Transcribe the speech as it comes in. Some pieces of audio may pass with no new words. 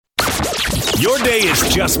Your day is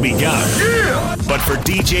just begun. Yeah! But for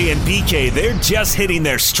DJ and PK, they're just hitting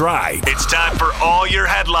their stride. It's time for all your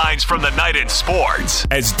headlines from the night in sports.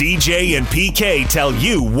 As DJ and PK tell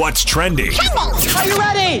you what's trending. Are you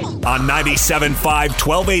ready? On 97.5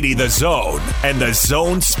 1280 The Zone and The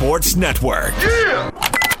Zone Sports Network. Yeah!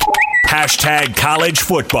 Hashtag college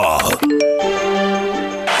football.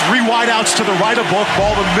 3 wideouts to the right of Book.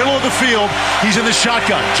 Ball in the middle of the field. He's in the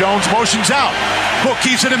shotgun. Jones motions out. Book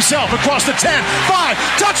keeps it himself across the 10. 5.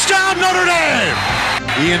 Touchdown, Notre Dame!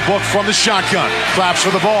 Ian Book from the shotgun. Claps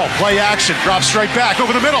for the ball. Play action. Drops straight back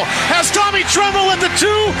over the middle. Has Tommy Tremble at the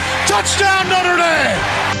 2. Touchdown, Notre Dame!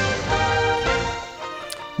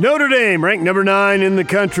 Notre Dame, ranked number 9 in the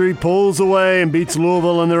country, pulls away and beats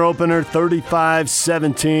Louisville in their opener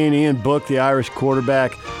 35-17. Ian Book, the Irish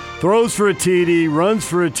quarterback, throws for a TD, runs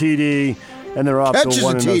for a TD, and they're off to a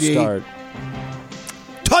 1-0 start.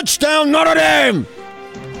 Touchdown, Notre Dame!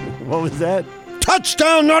 What was that?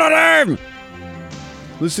 Touchdown, Notre Dame!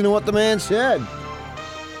 Listen to what the man said.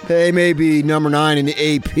 They may be number 9 in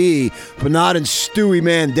the AP, but not in Stewie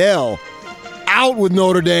Mandel. Out with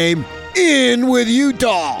Notre Dame, in with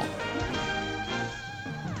Utah.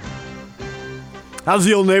 How's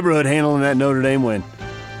the old neighborhood handling that Notre Dame win?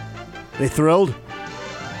 They thrilled?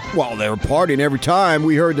 Well, they were partying every time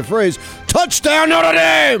we heard the phrase, touchdown, Notre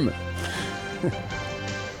Dame!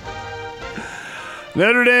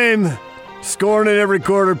 Notre Dame scoring in every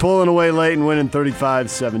quarter, pulling away late and winning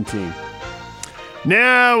 35-17.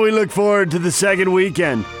 Now we look forward to the second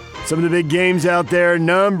weekend. Some of the big games out there,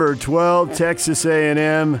 number 12, Texas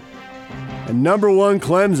A&M, and number 1,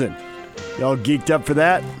 Clemson. Y'all geeked up for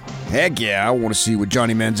that? Heck yeah, I want to see what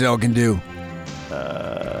Johnny Manziel can do.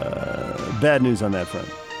 Bad news on that front.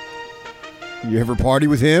 You ever party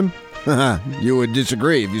with him? You would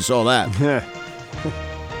disagree if you saw that.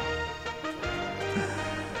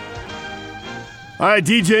 All right,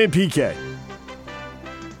 DJ and PK.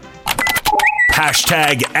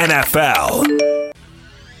 Hashtag NFL.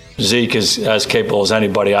 Zeke is as capable as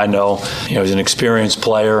anybody I know. He's an experienced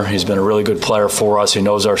player. He's been a really good player for us. He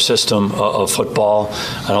knows our system of football.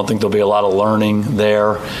 I don't think there'll be a lot of learning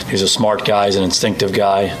there. He's a smart guy. He's an instinctive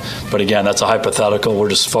guy. But again, that's a hypothetical. We're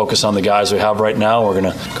just focused on the guys we have right now. We're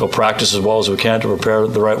going to go practice as well as we can to prepare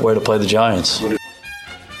the right way to play the Giants.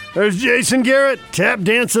 There's Jason Garrett, tap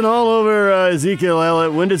dancing all over Ezekiel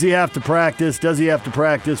Elliott. When does he have to practice? Does he have to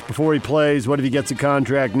practice before he plays? What if he gets a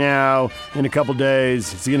contract now, in a couple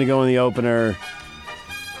days? Is he going to go in the opener?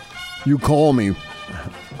 You call me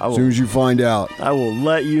as soon as you find out. I will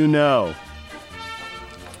let you know.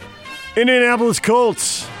 Indianapolis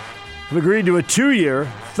Colts have agreed to a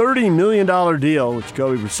 2-year, $30 million deal with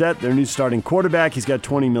Jacoby Brissett, their new starting quarterback. He's got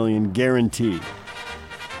 $20 million guaranteed.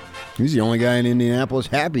 He's the only guy in Indianapolis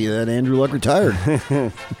happy that Andrew Luck retired.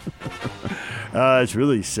 It's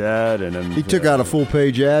really sad. And he took out a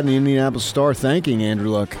full-page ad in the Indianapolis Star thanking Andrew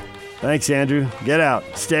Luck. Thanks, Andrew. Get out.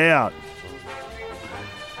 Stay out.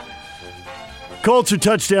 Colts are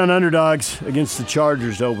touchdown underdogs against the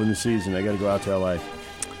Chargers to open the season. They got to go out to L.A.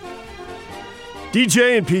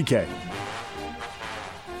 DJ and PK.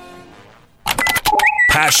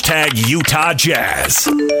 Hashtag Utah Jazz.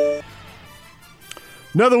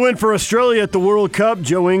 Another win for Australia at the World Cup.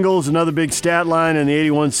 Joe Ingles, another big stat line in the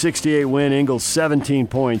 81-68 win. Ingles, 17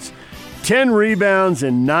 points, 10 rebounds,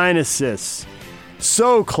 and 9 assists.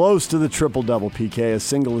 So close to the triple-double, PK. A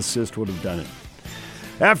single assist would have done it.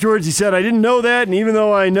 Afterwards, he said, I didn't know that, and even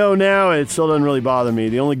though I know now, it still doesn't really bother me.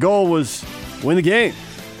 The only goal was win the game.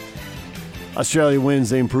 Australia wins.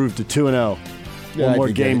 They improve to 2-0. One more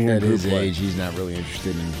game here. At his age, he's not really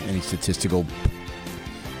interested in any statistical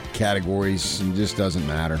categories. It just doesn't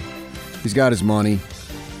matter. He's got his money.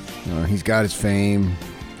 He's got his fame.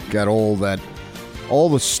 Got all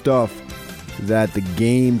the stuff that the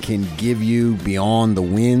game can give you beyond the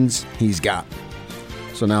wins. He's got.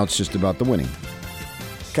 So now it's just about the winning.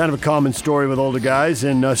 Kind of a common story with older guys,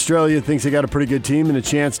 and Australia thinks they got a pretty good team and a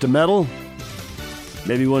chance to medal.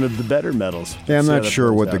 Maybe one of the better medals. Yeah, I'm not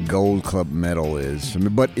sure what the Gold Club medal is.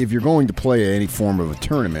 But if you're going to play any form of a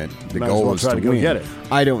tournament, the goal is to win. Go get it.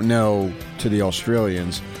 I don't know, to the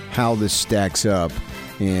Australians, how this stacks up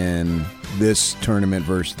in this tournament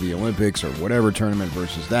versus the Olympics or whatever tournament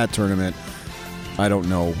versus that tournament. I don't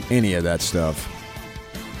know any of that stuff.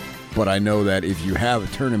 But I know that if you have a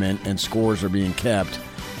tournament and scores are being kept,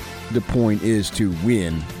 the point is to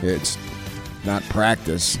win. It's not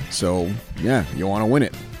practice. So, yeah, you want to win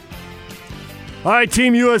it. All right,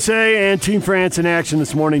 Team USA and Team France in action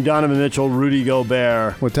this morning. Donovan Mitchell, Rudy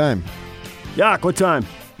Gobert. What time? Yak, what time?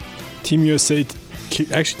 Team USA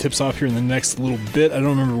actually tips off here in the next little bit. I don't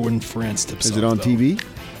remember when France tips off. Is it on TV?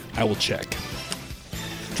 I will check.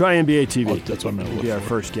 Try NBA TV. Oh, that's what I'm going to look Be our for.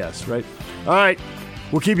 first guess, right? All right.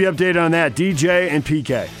 We'll keep you updated on that. DJ and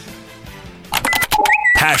PK.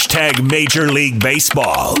 Hashtag Major League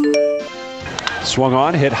Baseball. Swung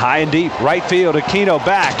on, hit high and deep. Right field, Aquino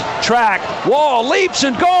back. Track, wall, leaps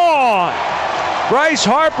and gone! Bryce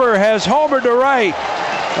Harper has homered to right.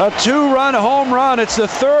 A 2-run home run. It's the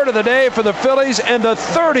third of the day for the Phillies and the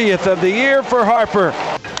 30th of the year for Harper.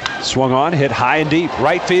 Swung on, hit high and deep.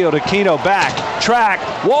 Right field, Aquino back.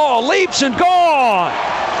 Track, wall, leaps and gone!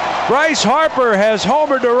 Bryce Harper has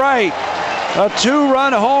homered to right. A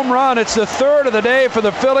 2-run home run. It's the third of the day for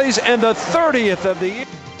the Phillies and the 30th of the year.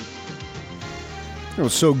 It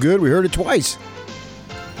was so good, we heard it twice.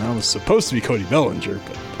 Well, it was supposed to be Cody Bellinger,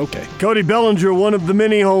 but okay. Cody Bellinger, one of the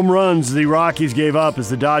many home runs the Rockies gave up as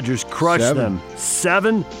the Dodgers crushed 7. them.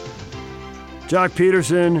 7. Jock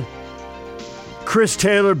Peterson, Chris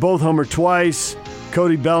Taylor, both homer twice.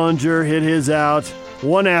 Cody Bellinger hit his out,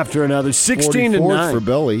 one after another. 16 to 9 for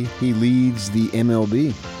Belly. He leads the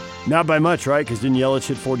MLB. Not by much, right? Because didn't Yelich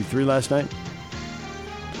hit 43 last night?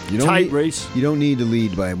 Tight race. You don't need to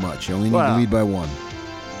lead by much. You only need to lead by 1.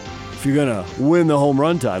 If you're going to win the home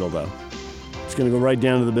run title, though, it's going to go right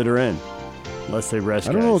down to the bitter end. Unless they rest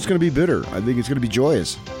I don't guys. know. It's going to be bitter. I think it's going to be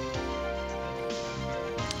joyous.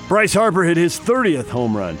 Bryce Harper hit his 30th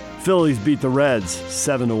home run. Phillies beat the Reds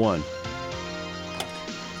 7-1.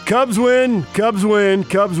 Cubs win,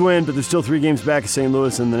 but they're still 3 games back of St.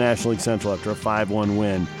 Louis in the National League Central after a 5-1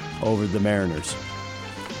 win over the Mariners.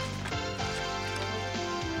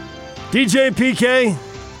 DJ and PK,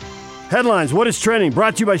 headlines, what is trending?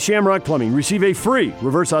 Brought to you by Shamrock Plumbing. Receive a free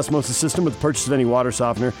reverse osmosis system with the purchase of any water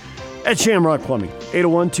softener at Shamrock Plumbing.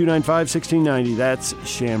 801-295-1690. That's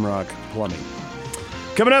Shamrock Plumbing.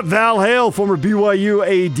 Coming up, Val Hale, former BYU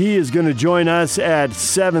AD, is going to join us at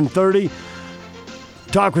 7:30.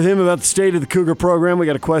 Talk with him about the state of the Cougar program. We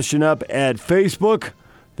got a question up at Facebook.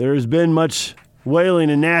 There has been much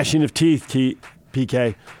wailing and gnashing of teeth, PK.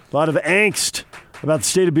 A lot of angst about the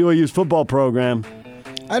state of BYU's football program.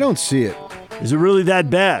 I don't see it. Is it really that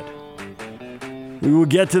bad? We will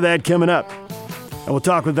get to that coming up. And we'll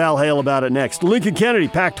talk with Val Hale about it next. Lincoln Kennedy,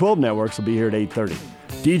 Pac-12 Networks will be here at 8:30.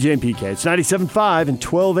 DJ and PK, it's 97.5 and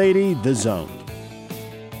 1280 The Zone.